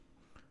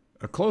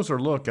A closer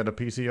look at a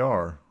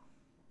PCR.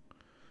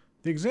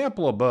 The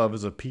example above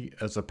is a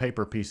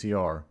paper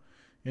PCR.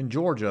 In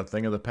Georgia, a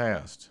thing of the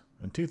past.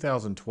 In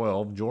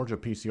 2012, Georgia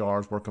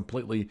PCRs were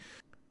completely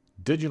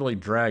digitally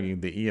dragging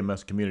the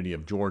EMS community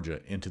of Georgia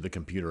into the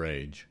computer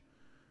age.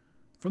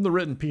 From the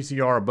written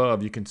PCR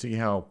above, you can see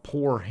how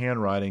poor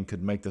handwriting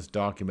could make this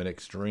document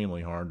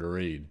extremely hard to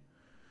read.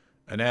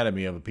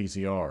 Anatomy of a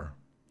PCR.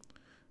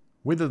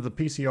 Whether the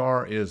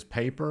PCR is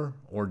paper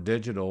or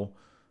digital,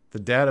 the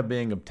data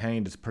being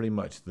obtained is pretty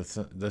much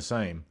the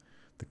same.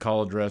 The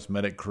call address,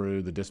 medic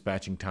crew, the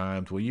dispatching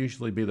times will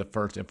usually be the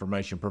first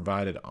information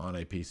provided on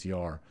a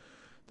PCR.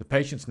 The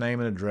patient's name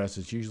and address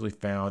is usually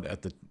found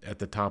at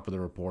the top of the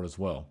report as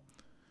well.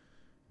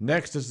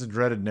 Next is the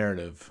dreaded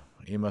narrative.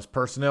 EMS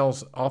personnel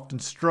often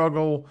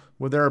struggle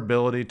with their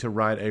ability to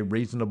write a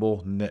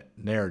reasonable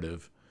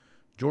narrative.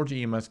 Georgia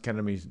EMS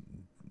Academy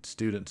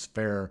students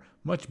fare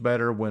much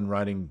better when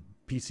writing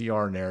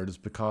PCR narratives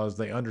because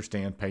they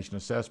understand patient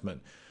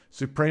assessment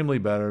supremely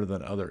better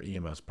than other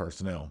EMS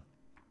personnel.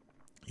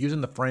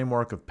 Using the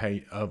framework of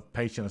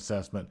patient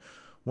assessment,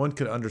 one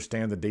could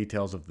understand the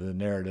details of the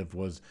narrative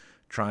was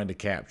trying to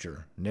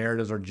capture.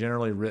 Narratives are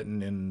generally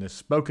written in the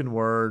spoken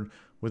word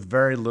with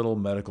very little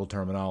medical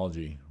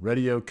terminology.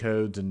 Radio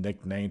codes and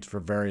nicknames for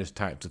various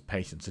types of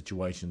patient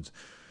situations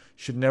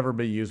should never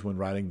be used when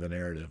writing the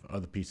narrative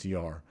of the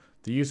PCR.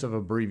 The use of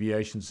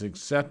abbreviations is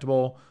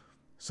acceptable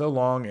so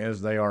long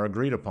as they are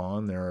agreed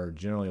upon. There are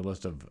generally a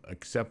list of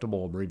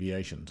acceptable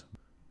abbreviations.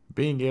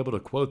 Being able to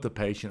quote the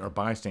patient or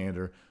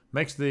bystander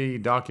makes the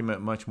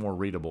document much more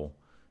readable.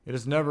 It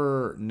is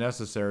never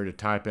necessary to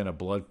type in a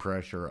blood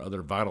pressure or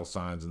other vital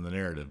signs in the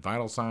narrative.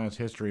 Vital signs,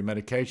 history,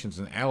 medications,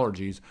 and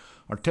allergies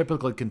are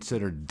typically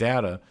considered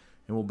data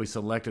and will be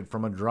selected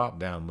from a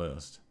drop-down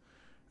list.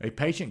 A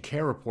patient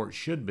care report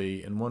should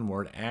be, in one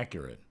word,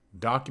 accurate.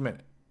 Document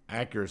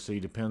accuracy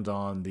depends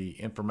on the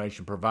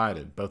information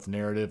provided, both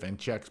narrative and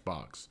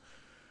checkbox,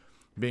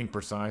 being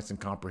precise and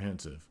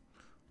comprehensive.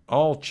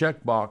 All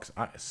checkbox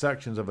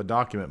sections of a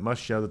document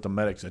must show that the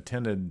medics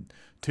attended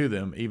to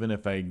them, even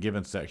if a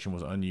given section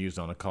was unused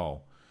on a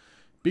call.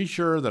 Be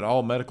sure that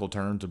all medical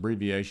terms,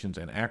 abbreviations,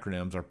 and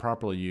acronyms are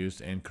properly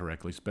used and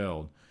correctly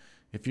spelled.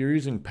 If you're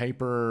using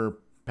paper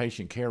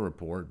patient care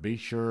report, be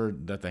sure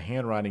that the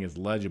handwriting is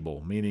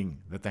legible, meaning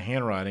that the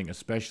handwriting,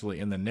 especially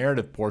in the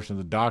narrative portion of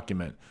the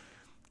document,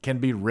 can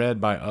be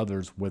read by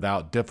others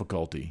without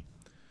difficulty.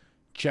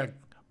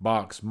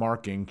 Checkbox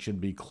marking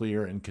should be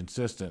clear and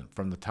consistent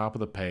from the top of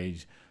the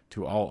page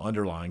to all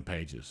underlying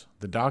pages.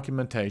 The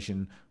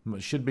documentation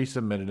should be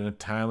submitted in a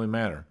timely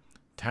manner.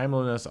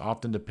 Timeliness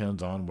often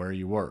depends on where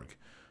you work.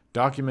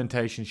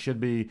 Documentation should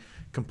be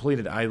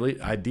completed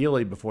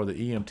ideally before the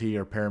EMT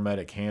or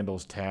paramedic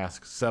handles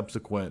tasks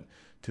subsequent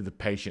to the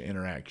patient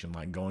interaction,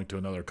 like going to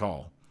another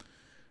call.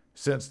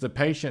 Since the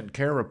patient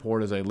care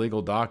report is a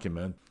legal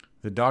document,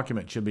 the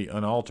document should be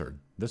unaltered.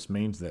 This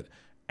means that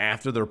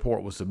after the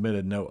report was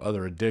submitted, no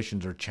other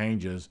additions or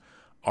changes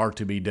are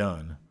to be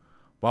done.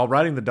 While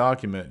writing the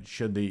document,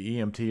 should the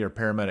EMT or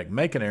paramedic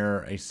make an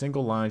error, a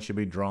single line should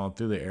be drawn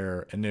through the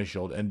error,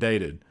 initialed, and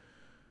dated.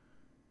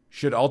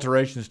 Should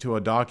alterations to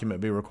a document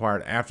be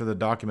required after the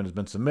document has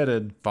been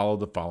submitted, follow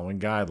the following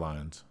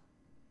guidelines.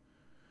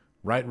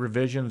 Write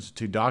revisions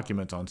to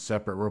documents on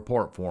separate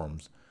report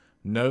forms.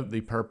 Note the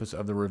purpose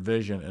of the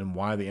revision and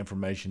why the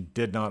information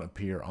did not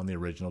appear on the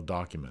original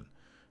document.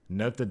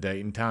 Note the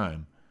date and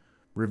time.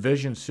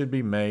 Revisions should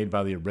be made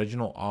by the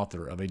original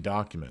author of a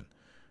document.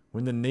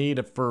 When the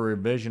need for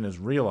revision is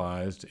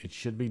realized, it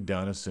should be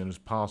done as soon as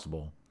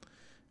possible.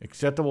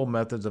 Acceptable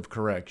methods of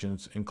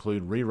corrections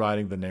include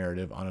rewriting the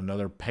narrative on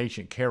another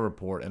patient care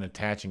report and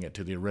attaching it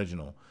to the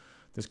original.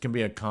 This can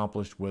be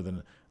accomplished with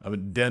an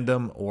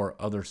addendum or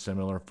other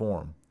similar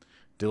form.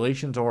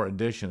 Deletions or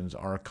additions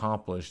are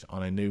accomplished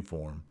on a new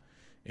form.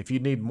 If you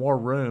need more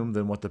room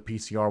than what the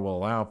PCR will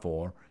allow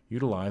for,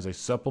 utilize a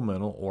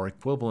supplemental or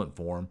equivalent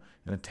form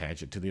and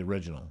attach it to the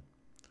original.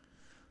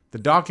 The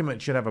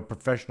document should have a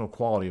professional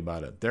quality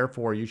about it.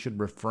 Therefore, you should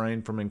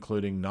refrain from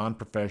including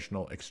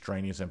non-professional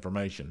extraneous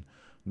information.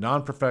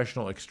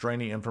 Non-professional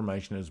extraneous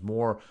information is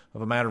more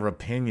of a matter of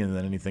opinion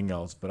than anything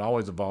else, but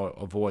always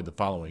avoid the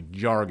following.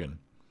 Jargon.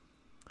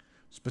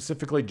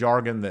 Specifically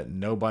jargon that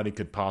nobody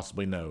could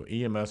possibly know.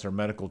 EMS or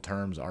medical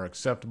terms are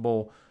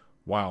acceptable,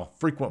 while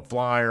frequent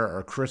flyer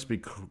or crispy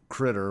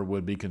critter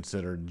would be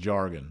considered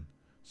jargon.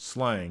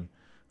 Slang,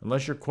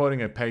 unless you're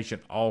quoting a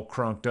patient all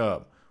crunked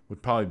up,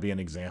 would probably be an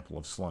example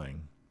of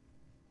slang.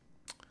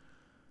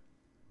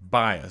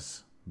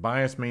 Bias.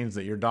 Bias means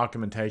that your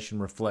documentation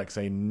reflects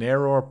a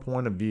narrower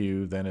point of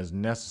view than is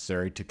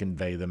necessary to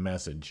convey the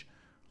message.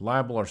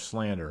 Libel or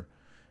slander.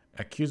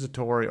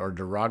 Accusatory or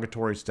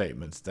derogatory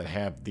statements that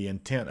have the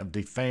intent of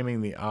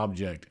defaming the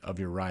object of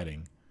your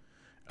writing.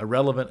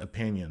 Irrelevant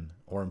opinion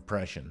or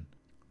impression.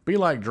 Be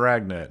like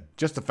Dragnet.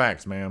 Just the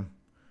facts, ma'am.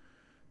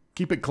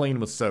 Keep it clean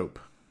with soap.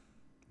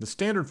 The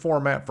standard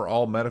format for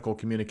all medical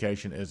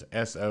communication is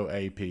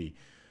SOAP.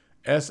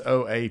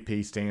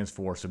 SOAP stands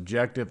for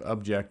Subjective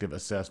Objective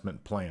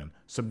Assessment Plan.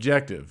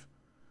 Subjective.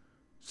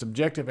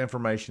 Subjective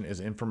information is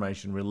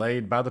information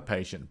relayed by the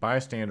patient,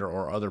 bystander,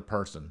 or other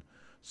person.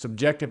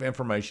 Subjective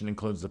information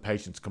includes the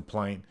patient's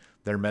complaint,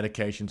 their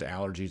medications,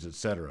 allergies,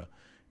 etc.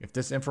 If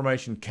this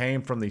information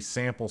came from the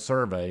sample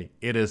survey,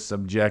 it is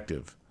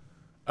subjective.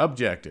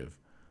 Objective.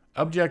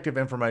 Objective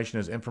information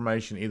is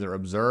information either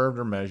observed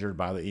or measured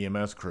by the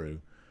EMS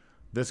crew.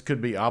 This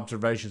could be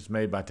observations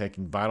made by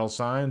taking vital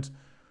signs,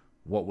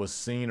 what was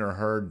seen or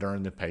heard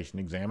during the patient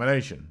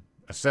examination.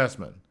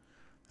 Assessment.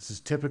 This is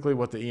typically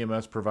what the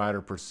EMS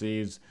provider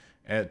perceives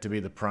to be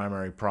the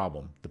primary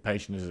problem the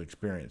patient is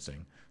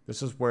experiencing.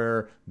 This is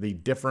where the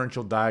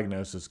differential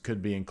diagnosis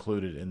could be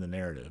included in the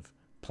narrative.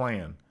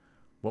 Plan.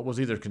 What was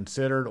either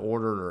considered,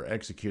 ordered, or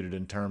executed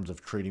in terms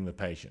of treating the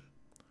patient.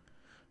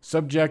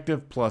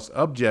 Subjective plus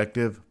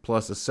objective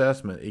plus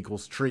assessment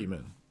equals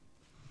treatment.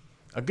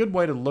 A good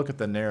way to look at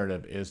the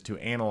narrative is to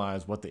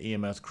analyze what the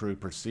EMS crew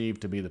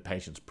perceived to be the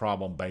patient's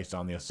problem based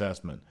on the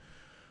assessment.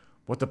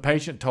 What the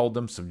patient told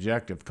them,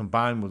 subjective,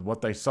 combined with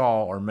what they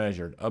saw or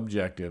measured,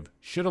 objective,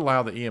 should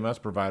allow the EMS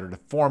provider to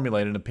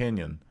formulate an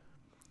opinion.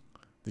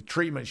 The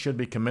treatment should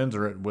be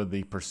commensurate with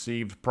the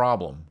perceived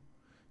problem.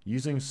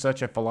 Using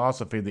such a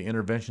philosophy, the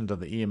interventions of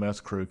the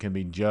EMS crew can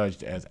be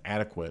judged as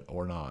adequate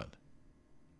or not.